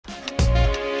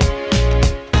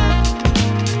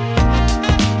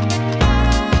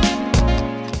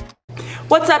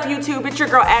What's up YouTube? It's your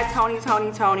girl at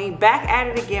Tony, back at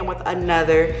it again with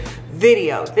another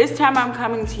video. This time I'm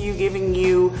coming to you giving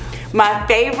you my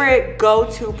favorite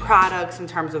go-to products in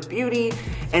terms of beauty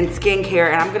and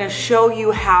skincare, and I'm gonna show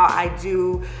you how I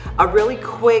do a really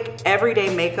quick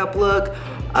everyday makeup look.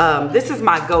 This is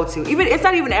my go-to. It's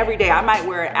not even every day. I might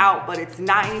wear it out, but it's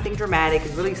not anything dramatic.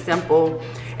 It's really simple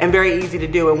and very easy to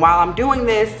do. And while I'm doing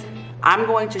this, I'm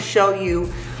going to show you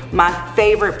my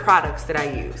favorite products that I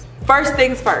use. First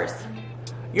things first,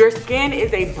 your skin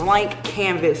is a blank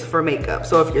canvas for makeup.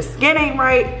 So if your skin ain't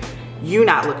right, you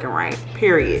not looking right,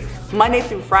 period. Monday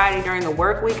through Friday during the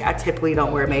work week, I typically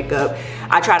don't wear makeup.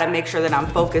 I try to make sure that I'm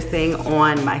focusing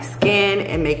on my skin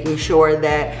and making sure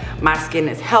that my skin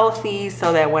is healthy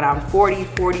so that when I'm 40,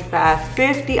 45,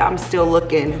 50, I'm still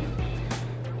looking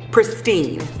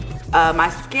pristine. My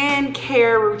skin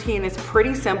care routine is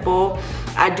pretty simple.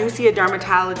 I do see a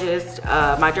dermatologist.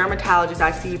 My dermatologist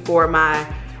I see for my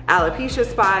alopecia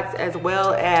spots as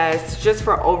well as just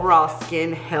for overall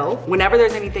skin health. Whenever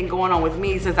there's anything going on with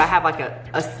me, since I have like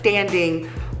a standing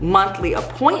monthly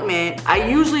appointment, I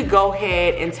usually go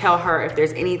ahead and tell her if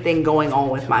there's anything going on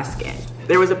with my skin.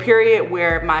 There was a period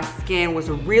where my skin was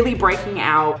really breaking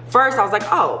out. First, I was like,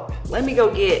 oh, let me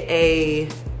go get a,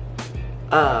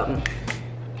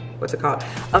 what's it called?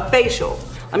 A facial.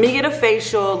 Let me get a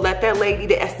facial, let that lady,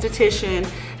 the esthetician,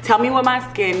 tell me what my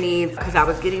skin needs, because I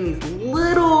was getting these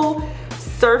little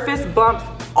surface bumps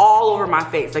all over my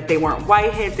face. Like they weren't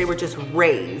whiteheads, they were just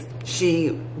raised.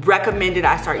 She recommended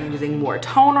I start using more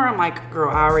toner. I'm like,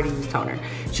 girl, I already use toner.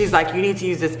 She's like, you need to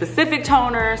use this specific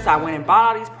toner. So I went and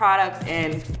bought all these products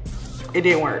and it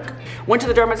didn't work. Went to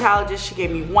the dermatologist, she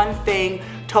gave me one thing,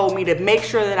 told me to make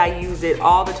sure that I use it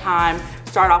all the time,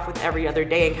 start off with every other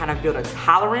day and kind of build a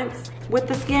tolerance with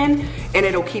the skin, and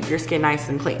it'll keep your skin nice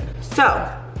and clean.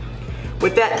 So,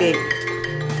 with that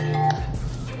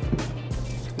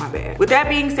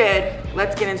being said,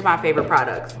 let's get into my favorite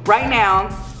products. Right now,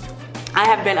 I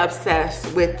have been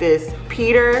obsessed with this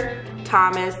Peter,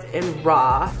 Thomas, and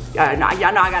Roth. Y'all know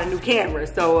I got a new camera,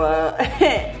 so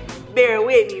bear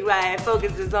with me while it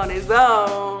focuses on its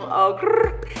own. Oh,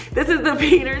 this is the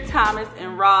Peter, Thomas,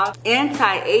 and Roth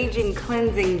Anti-Aging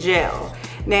Cleansing Gel.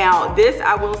 Now, this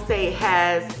I will say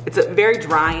it's a very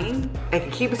drying.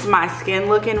 It keeps my skin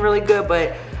looking really good,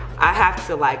 but I have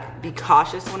to like be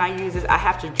cautious when I use this. I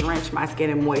have to drench my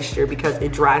skin in moisture because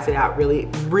it dries it out really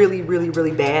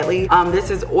badly.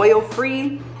 This is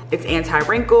oil-free, it's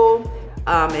anti-wrinkle.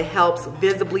 It helps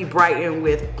visibly brighten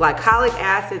with glycolic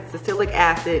acid, salicylic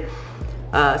acid,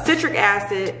 citric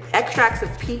acid, extracts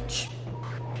of peach,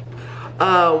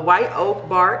 white oak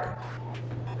bark,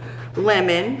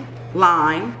 lemon,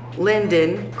 lime,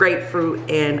 linden, grapefruit,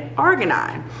 and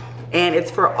arginine. And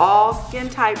it's for all skin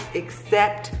types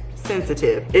except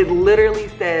sensitive. It literally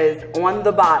says on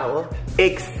the bottle,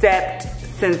 except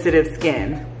sensitive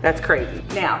skin. That's crazy.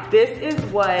 Now, this is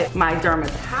what my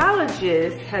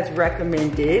dermatologist has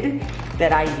recommended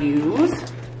that I use.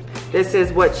 This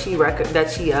is what she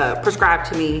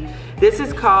prescribed to me. This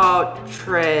is called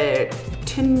tretinoin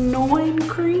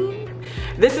cream.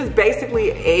 This is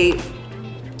basically a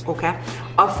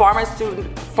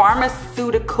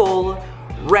pharmaceutical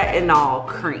retinol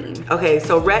cream. Okay,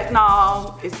 so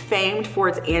retinol is famed for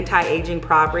its anti-aging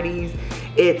properties.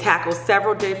 It tackles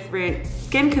several different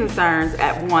skin concerns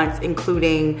at once,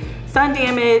 including sun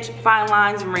damage, fine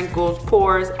lines and wrinkles,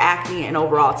 pores, acne, and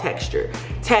overall texture.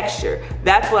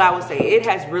 That's what I would say. It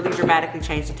has really dramatically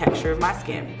changed the texture of my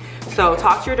skin. So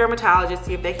talk to your dermatologist,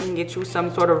 see if they can get you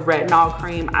some sort of retinol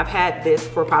cream. I've had this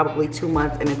for probably 2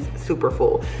 months and it's super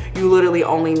full. You literally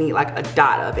only need like a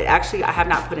dot of it. Actually, I have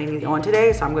not put any on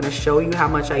today, so I'm gonna show you how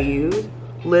much I use.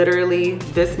 Literally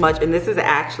this much, and this is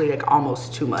actually like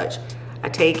almost too much. I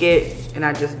take it and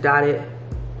I just dot it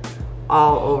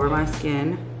all over my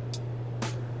skin.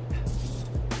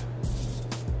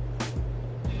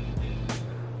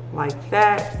 Like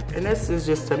that, and this is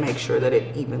just to make sure that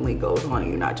it evenly goes on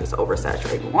you, not just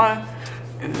oversaturating one.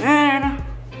 And then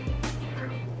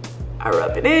I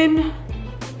rub it in,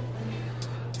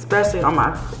 especially on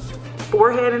my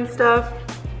forehead and stuff.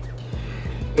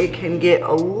 It can get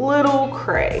a little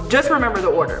cray. Just remember the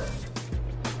order: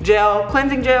 gel,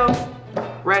 cleansing gel,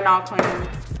 retinol cleanser,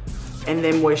 and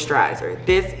then moisturizer.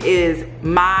 This is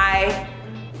my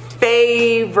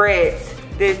favorite.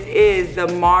 This is the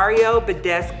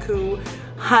Badescu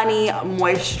Honey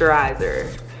Moisturizer.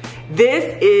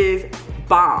 This is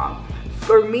bomb.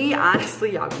 For me,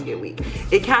 honestly, y'all gonna get weak.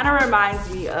 It kind of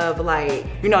reminds me of like,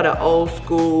 you know, the old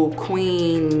school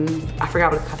Queen, I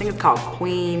forgot what I think it's called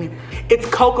Queen. It's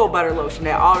cocoa butter lotion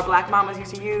that all the black mamas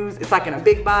used to use. It's like in a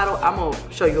big bottle. I'm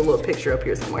gonna show you a little picture up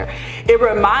here somewhere. It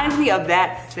reminds me of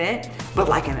that scent, but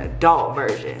like an adult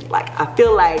version. Like I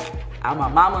feel like I'm a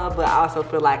mama, but I also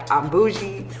feel like I'm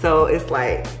bougie. So it's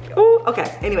like, ooh,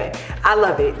 okay. Anyway, I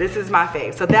love it. This is my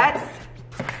fave. So that's,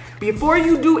 before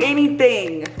you do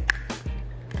anything,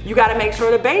 you gotta make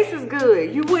sure the base is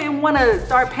good. You wouldn't wanna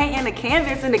start painting the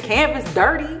canvas and the canvas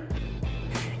dirty.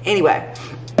 Anyway,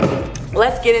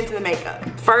 let's get into the makeup.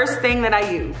 First thing that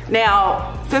I use.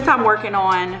 Now, since I'm working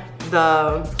on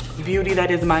the beauty that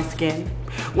is my skin,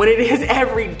 when it is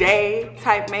everyday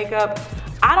type makeup,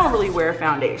 I don't really wear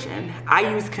foundation.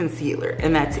 I use concealer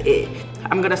and that's it.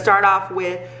 I'm gonna start off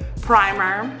with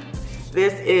primer.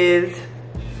 This is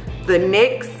the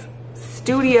NYX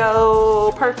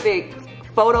Studio Perfect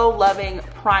Photo Loving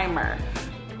Primer.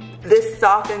 This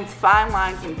softens fine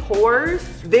lines and pores.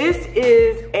 This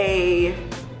is a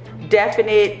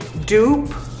definite dupe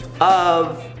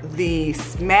of the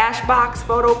Smashbox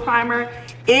Photo Primer.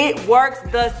 It works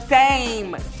the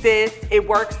same, sis. It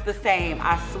works the same,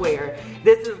 I swear.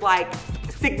 This is like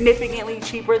significantly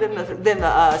cheaper than the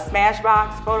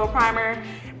Smashbox Photo Primer,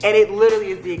 and it literally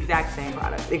is the exact same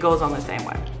product. It goes on the same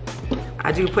way.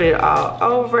 I do put it all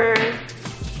over.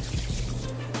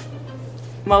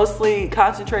 Mostly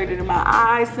concentrated in my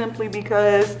eyes simply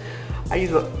because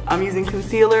I'm using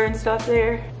concealer and stuff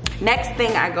there. Next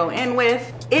thing I go in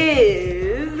with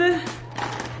is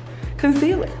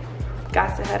concealer.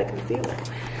 Got to have a concealer.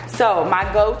 So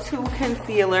my go-to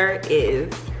concealer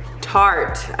is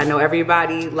Tarte. I know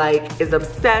everybody like is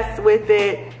obsessed with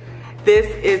it. This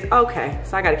is, okay,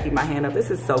 so I gotta keep my hand up.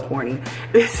 This is so corny.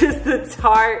 This is the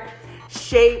Tarte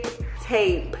Shape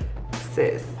Tape,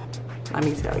 sis. Let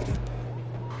me tell you.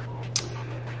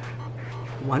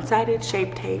 Once I did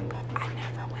Shape Tape, I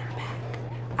never went back.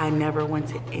 I never went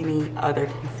to any other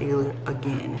concealer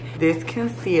again. This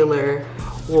concealer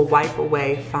will wipe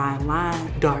away fine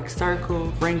lines, dark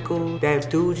circles, wrinkles, that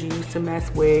dude you used to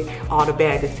mess with, all the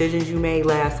bad decisions you made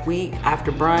last week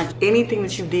after brunch, anything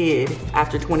that you did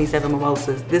after 27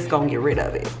 mimosas, this gonna get rid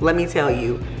of it. Let me tell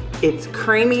you, it's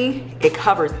creamy, it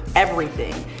covers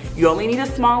everything. You only need a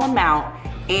small amount,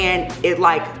 and it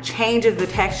like changes the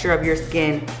texture of your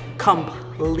skin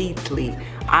completely.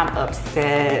 I'm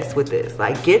obsessed with this.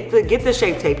 Like get the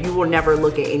Shape Tape. You will never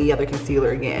look at any other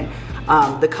concealer again.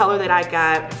 The color that I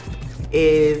got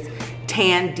is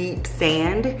Tan Deep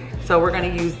Sand. So we're gonna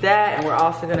use that, and we're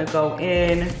also gonna go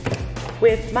in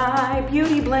with my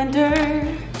beauty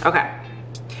blender. Okay.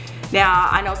 Now,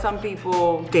 I know some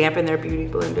people dampen their beauty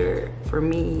blender. For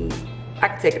me, I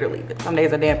can take it or leave it. Some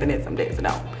days I dampen it, some days I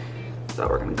don't. So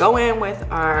we're gonna go in with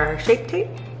our Shape Tape.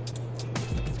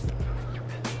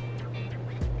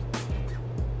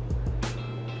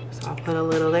 So I'll put a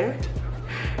little there.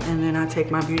 And then I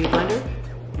take my beauty blender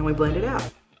and we blend it out.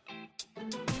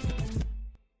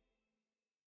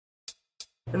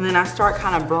 And then I start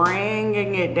kind of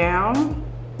bringing it down.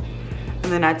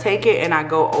 And then I take it and I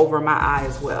go over my eye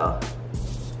as well.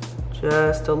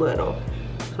 Just a little.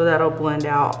 So that'll blend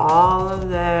out all of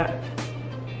that.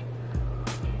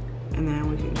 And then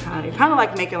we can kind of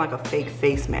like making like a fake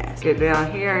face mask. Get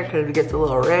down here because it gets a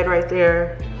little red right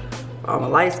there. For all my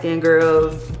light skinned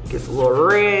girls, gets a little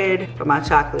red. For my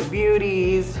chocolate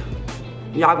beauties,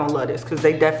 y'all gonna love this because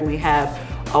they definitely have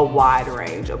a wide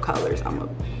range of colors. I'm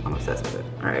obsessed with it.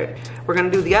 All right, we're gonna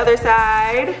do the other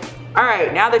side. All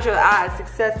right, now that your eyes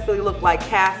successfully look like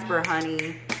Casper,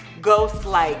 honey,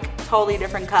 ghost-like, totally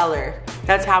different color.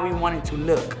 That's how we want it to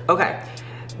look. Okay,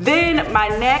 then my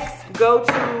next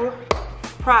go-to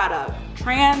product,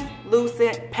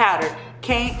 translucent powder.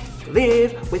 Can't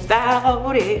live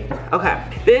without it.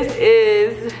 Okay, this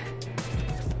is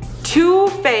Too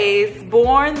Faced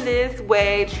Born This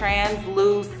Way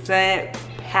translucent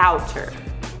powder.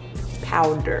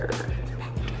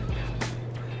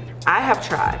 I have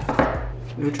tried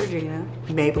Neutrogena,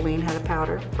 Maybelline had a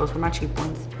powder. Those were my cheap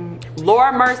ones.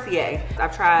 Laura Mercier.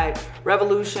 I've tried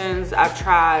Revolutions. I've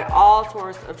tried all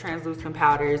sorts of translucent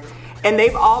powders, and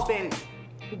they've all been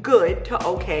good to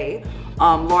okay.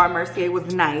 Laura Mercier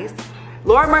was nice.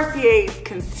 Laura Mercier's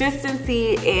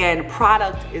consistency and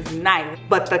product is nice,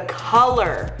 but the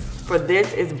color for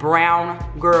this is brown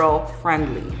girl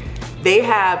friendly. They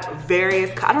have various,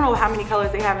 I don't know how many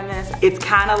colors they have in this. It's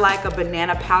kind of like a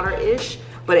banana powder-ish,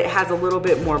 but it has a little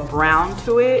bit more brown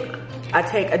to it. I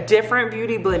take a different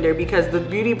beauty blender because the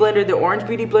beauty blender, the orange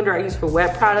beauty blender I use for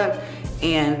wet products,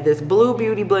 and this blue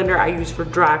beauty blender I use for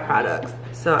dry products.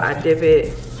 So I dip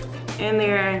it in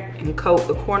there and coat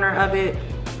the corner of it.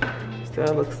 So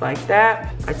it looks like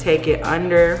that. I take it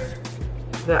under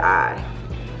the eye.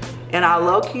 And I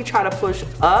low-key try to push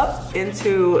up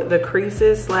into the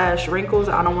creases slash wrinkles.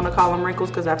 I don't want to call them wrinkles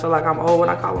because I feel like I'm old when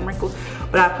I call them wrinkles.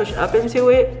 But I push up into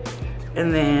it,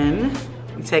 and then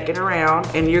you take it around,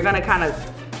 and you're gonna kind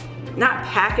of, not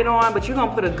pack it on, but you're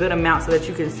gonna put a good amount so that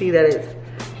you can see that it's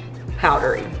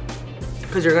powdery,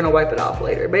 because you're gonna wipe it off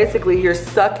later. Basically, you're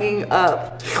sucking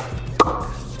up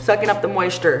the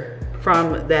moisture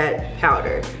from that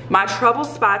powder. My trouble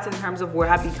spots in terms of where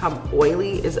I become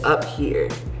oily is up here.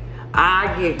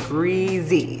 I get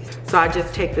greasy. So I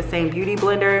just take the same beauty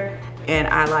blender and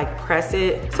I like press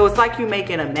it. So it's like you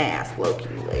making a mask, low-key.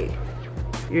 Like,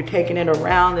 you're taking it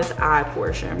around this eye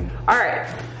portion. All right,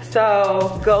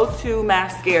 so go to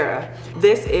mascara.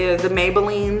 This is the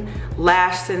Maybelline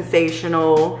Lash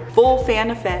Sensational Full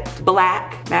Fan Effect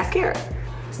Black Mascara.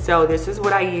 So this is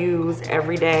what I use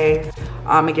every day.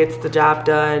 It gets the job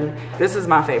done. This is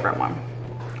my favorite one.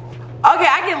 Okay,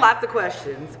 I get lots of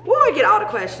questions. Woo, I get all the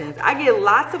questions. I get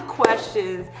lots of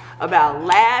questions about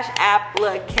lash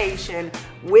application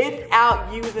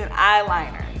without using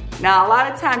eyeliner. Now, a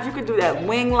lot of times you can do that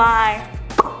wing line,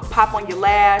 pop on your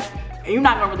lash, and you're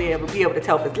not gonna really be able to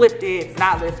tell if it's lifted, if it's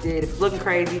not lifted, if it's looking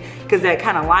crazy, because that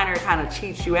kind of liner kind of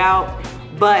cheats you out.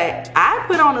 But I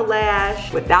put on a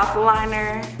lash without the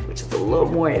liner, which is a little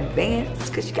more advanced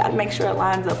because you gotta make sure it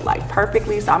lines up like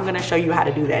perfectly. So I'm gonna show you how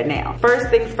to do that now. First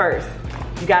things first,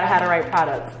 you gotta have the right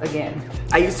products again.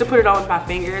 I used to put it on with my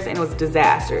fingers and it was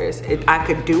disastrous. I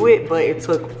could do it, but it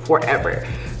took forever.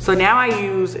 So now I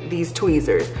use these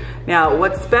tweezers. Now,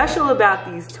 what's special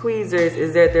about these tweezers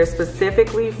is that they're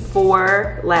specifically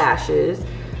for lashes.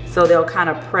 So they'll kind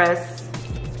of press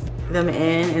them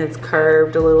in and it's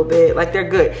curved a little bit. Like, they're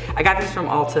good. I got these from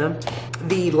Ulta.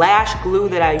 The lash glue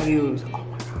that I use, oh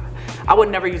my God, I would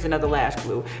never use another lash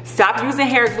glue. Stop using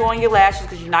hair glue on your lashes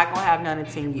because you're not gonna have none in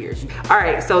 10 years. All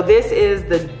right, so this is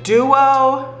the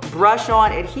Duo Brush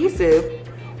On Adhesive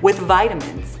with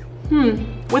vitamins.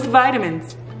 With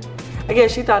vitamins. I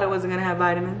guess she thought it wasn't gonna have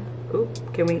vitamins. Ooh,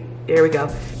 there we go.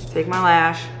 Take my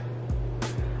lash.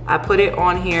 I put it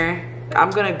on here. I'm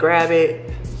gonna grab it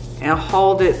and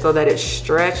hold it so that it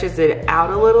stretches it out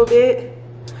a little bit,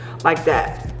 like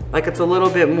that. Like it's a little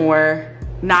bit more,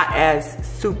 not as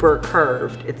super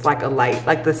curved. It's like a light,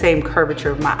 like the same curvature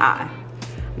of my eye.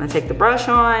 I'm gonna take the brush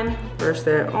on, brush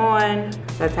that on.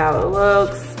 That's how it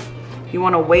looks. You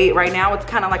wanna wait. Right now it's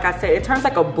kind of like I said, it turns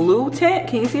like a blue tint.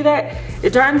 Can you see that?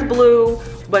 It turns blue,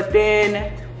 but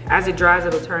then as it dries,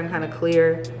 it'll turn kind of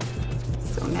clear.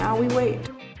 So now we wait.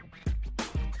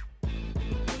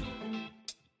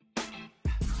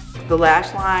 The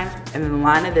lash line and then the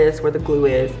line of this where the glue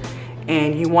is,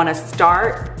 and you want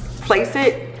to place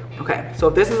it. Okay, so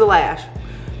if this is a lash,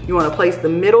 you want to place the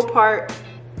middle part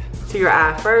to your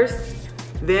eye first,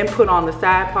 then put on the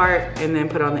side part, and then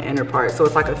put on the inner part. So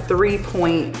it's like a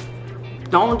 3-point.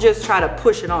 Don't just try to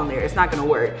push it on there, it's not gonna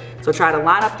work. So try to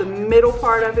line up the middle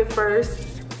part of it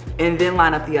first and then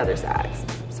line up the other sides.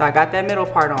 So I got that middle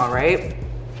part on, right?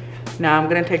 Now I'm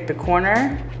gonna take the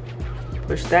corner,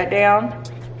 push that down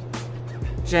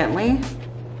gently,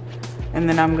 and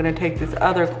then I'm gonna take this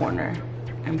other corner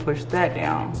and push that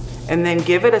down, and then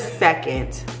give it a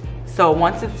second. So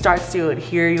once it starts to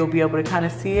adhere, you'll be able to kind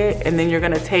of see it, and then you're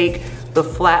gonna take the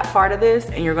flat part of this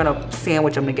and you're gonna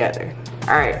sandwich them together.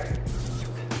 All right,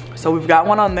 so we've got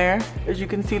one on there. As you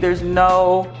can see, there's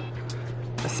no,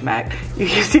 you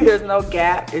can see there's no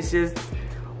gap. It's just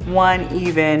one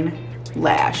even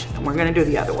lash, and we're gonna do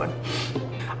the other one.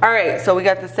 All right, so we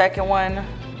got the second one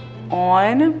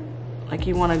on. Like,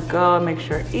 you want to go and make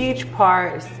sure each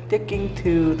part is sticking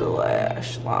to the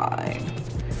lash line,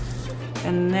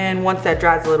 and then once that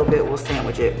dries a little bit, we'll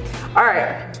sandwich it. All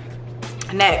right,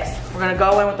 next we're gonna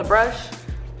go in with the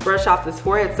brush off this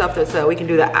forehead stuff so we can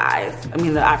do the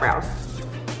eyebrows.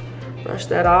 Brush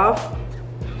that off.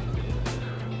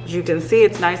 As you can see,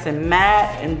 it's nice and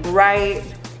matte and bright.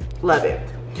 Love it.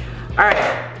 All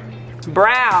right,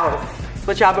 brows. That's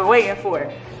what y'all been waiting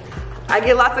for. I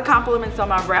get lots of compliments on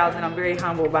my brows and I'm very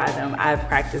humbled by them. I've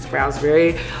practiced brows for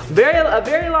a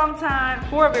very long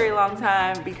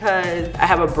time because I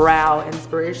have a brow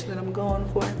inspiration that I'm going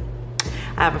for.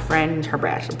 I have a friend and her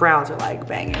brows are like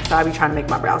banging, so I be trying to make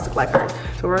my brows look like hers.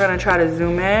 So we're gonna try to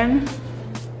zoom in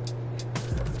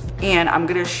and I'm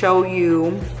gonna show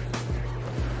you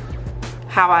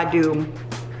how I do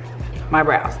my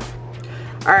brows.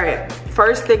 All right,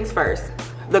 first things first,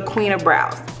 the queen of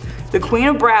brows. The queen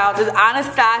of brows is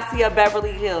Anastasia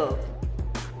Beverly Hills.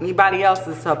 Anybody else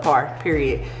is subpar,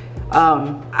 period.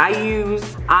 I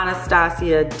use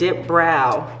Anastasia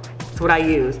Dipbrow. That's what I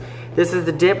use. This is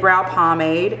the Dipbrow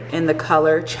pomade in the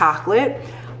color chocolate.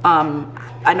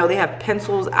 I know they have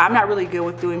pencils. I'm not really good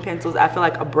with doing pencils. I feel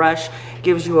like a brush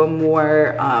gives you a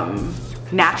more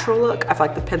natural look. I feel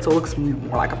like the pencil looks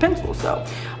more like a pencil. So,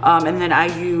 and then I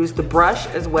use the brush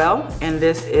as well. And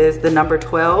this is the number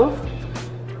 12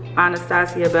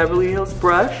 Anastasia Beverly Hills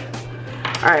brush.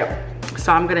 All right,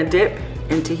 so I'm gonna dip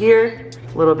into here,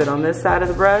 a little bit on this side of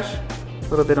the brush, a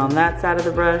little bit on that side of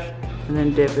the brush, and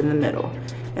then dip in the middle.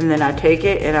 And then I take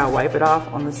it and I wipe it off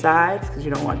on the sides because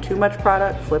you don't want too much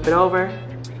product. Flip it over,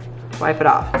 wipe it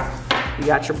off. You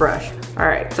got your brush. All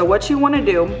right, so what you wanna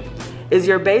do is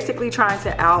you're basically trying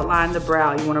to outline the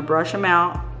brow. You wanna brush them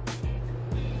out,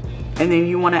 and then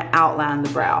you wanna outline the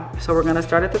brow. So we're gonna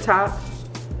start at the top.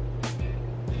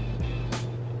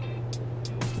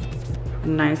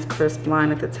 Nice crisp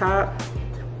line at the top,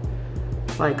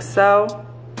 like so.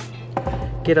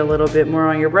 Get a little bit more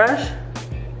on your brush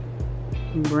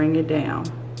and bring it down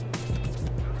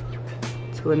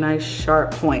to a nice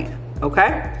sharp point,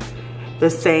 okay? The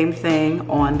same thing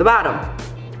on the bottom.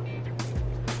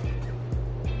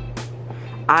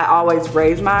 I always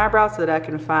raise my eyebrow so that I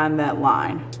can find that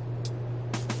line.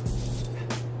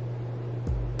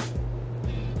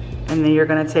 And then you're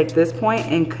gonna take this point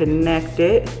and connect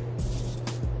it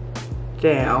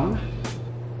down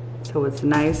so it's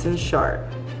nice and sharp.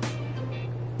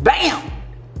 Bam!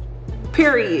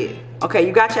 Period. Okay,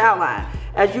 you got your outline.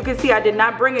 As you can see, I did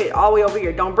not bring it all the way over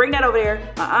here. Don't bring that over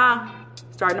there.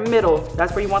 Start in the middle.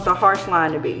 That's where you want the harsh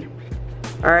line to be.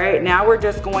 All right, now we're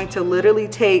just going to literally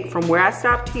take from where I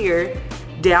stopped here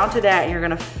down to that, and you're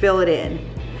gonna fill it in.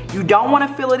 You don't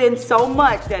wanna fill it in so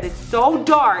much that it's so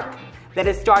dark that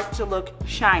it starts to look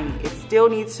shiny. It still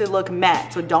needs to look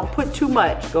matte, so don't put too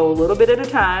much. Go a little bit at a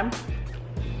time,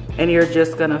 and you're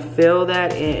just gonna fill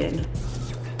that in.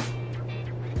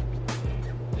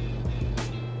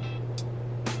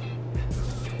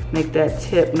 Make that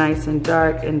tip nice and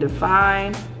dark and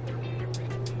defined.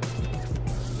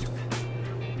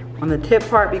 On the tip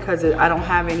part, because I don't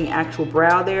have any actual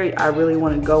brow there, I really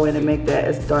wanna go in and make that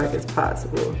as dark as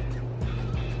possible.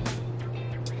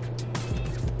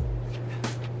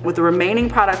 With the remaining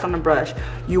product on the brush,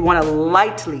 you wanna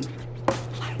lightly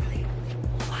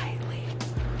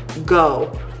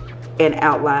go and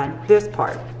outline this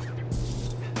part,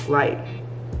 right?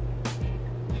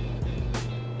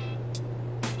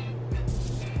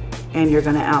 And you're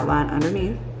gonna outline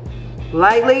underneath.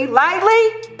 Lightly.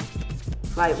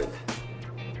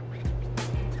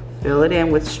 Fill it in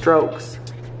with strokes,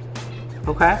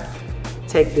 okay?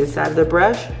 Take this side of the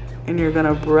brush and you're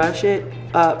gonna brush it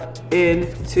up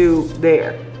into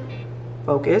there.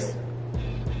 Focus.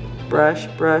 Brush,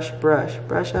 brush, brush.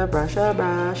 Brush up, brush up,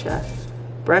 brush up.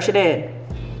 Brush it in.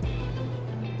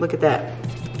 Look at that.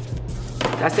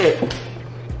 That's it.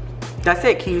 That's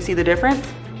it. Can you see the difference?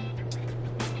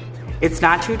 It's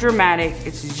not too dramatic,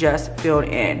 it's just filled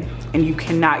in. And you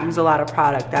cannot use a lot of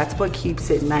product. That's what keeps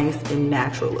it nice and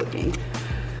natural looking.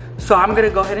 So I'm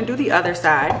gonna go ahead and do the other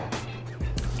side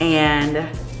and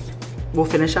we'll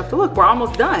finish up the look. We're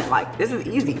almost done. Like, this is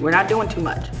easy. We're not doing too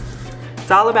much.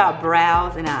 It's all about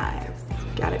brows and eyes.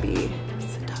 Gotta be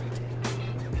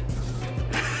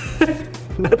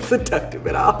seductive. Not seductive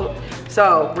at all.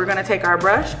 So we're gonna take our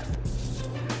brush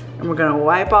and we're gonna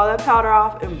wipe all that powder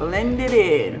off and blend it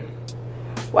in.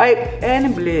 Wipe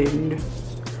and blend.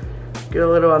 Get a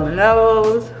little on the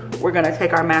nose. We're gonna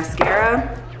take our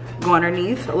mascara, go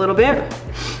underneath a little bit.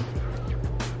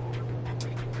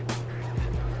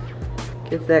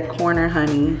 Get that corner,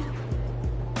 honey.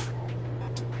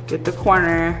 Get the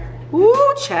corner. Woo,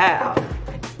 child.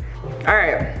 All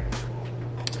right,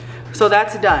 so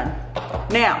that's done.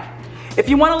 Now, if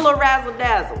you want a little razzle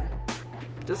dazzle,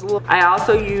 just a little. I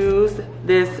also use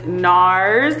this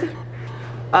NARS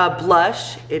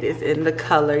blush. It is in the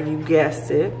color, you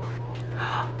guessed it,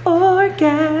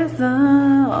 Orgasm.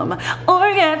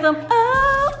 Orgasm,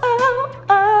 oh, oh,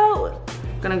 oh.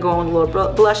 Gonna go on a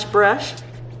little blush brush.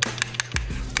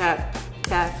 Tap,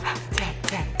 tap, tap,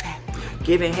 tap, tap.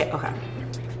 Giving hit, okay.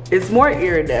 It's more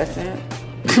iridescent.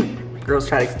 Girls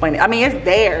try to explain it. I mean, it's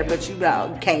there, but you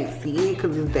know, you can't see it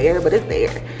because it's there, but it's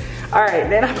there. All right,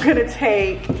 then I'm gonna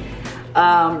take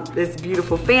this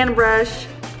beautiful fan brush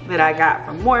that I got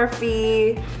from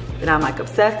Morphe that I'm like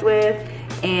obsessed with.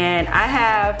 And I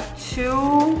have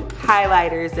two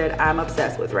highlighters that I'm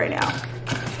obsessed with right now.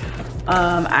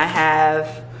 I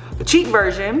have the cheek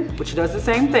version, which does the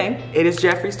same thing. It is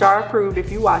Jeffree Star approved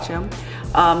if you watch him.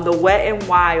 The Wet n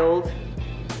Wild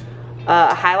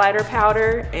highlighter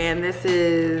powder, and this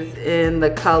is in the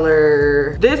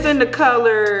color,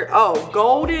 oh,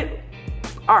 golden,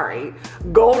 all right,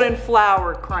 golden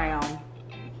flower crown.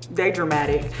 They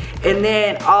dramatic. And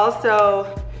then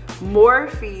also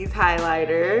Morphe's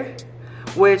highlighter,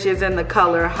 which is in the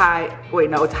color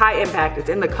it's high impact. It's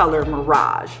in the color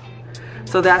Mirage.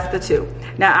 So that's the two.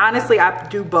 Now, honestly, I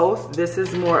do both. This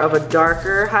is more of a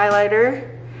darker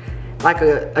highlighter, like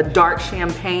a dark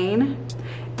champagne.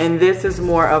 And this is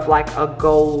more of like a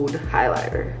gold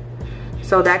highlighter.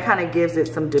 So that kind of gives it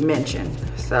some dimension.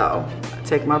 So I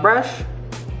take my brush,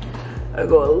 I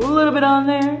go a little bit on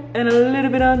there and a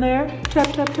little bit on there.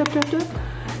 Tap, tap, tap, tap, tap.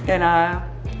 And I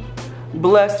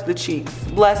bless the cheeks.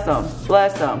 Bless them,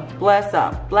 bless them, bless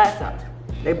them, bless them.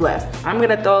 They blessed. I'm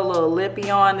gonna throw a little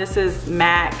lippy on. This is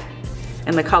MAC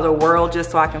in the color World, just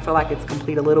so I can feel like it's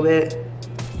complete a little bit.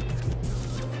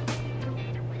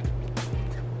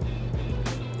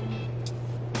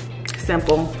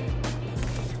 Simple.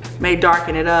 May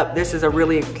darken it up. This is a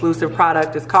really exclusive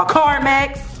product. It's called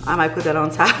Carmex. I might put that on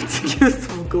top to give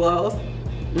some gloss.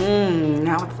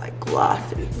 Now it's like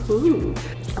glossy. Ooh.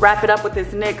 Wrap it up with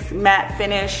this NYX Matte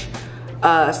Finish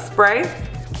spray.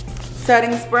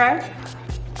 Setting spray.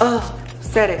 Oh,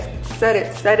 set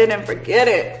it and forget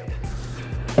it.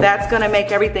 That's gonna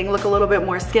make everything look a little bit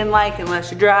more skin-like and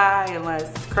less dry and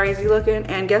less crazy looking.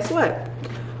 And guess what?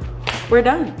 We're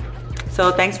done. So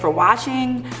thanks for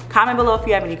watching. Comment below if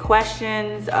you have any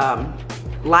questions.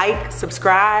 Like,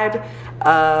 subscribe,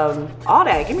 all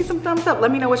that. Give me some thumbs up. Let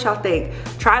me know what y'all think.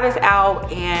 Try this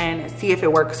out and see if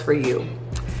it works for you.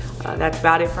 That's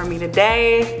about it for me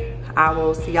today. I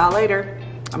will see y'all later.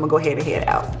 I'm gonna go ahead and head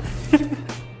out.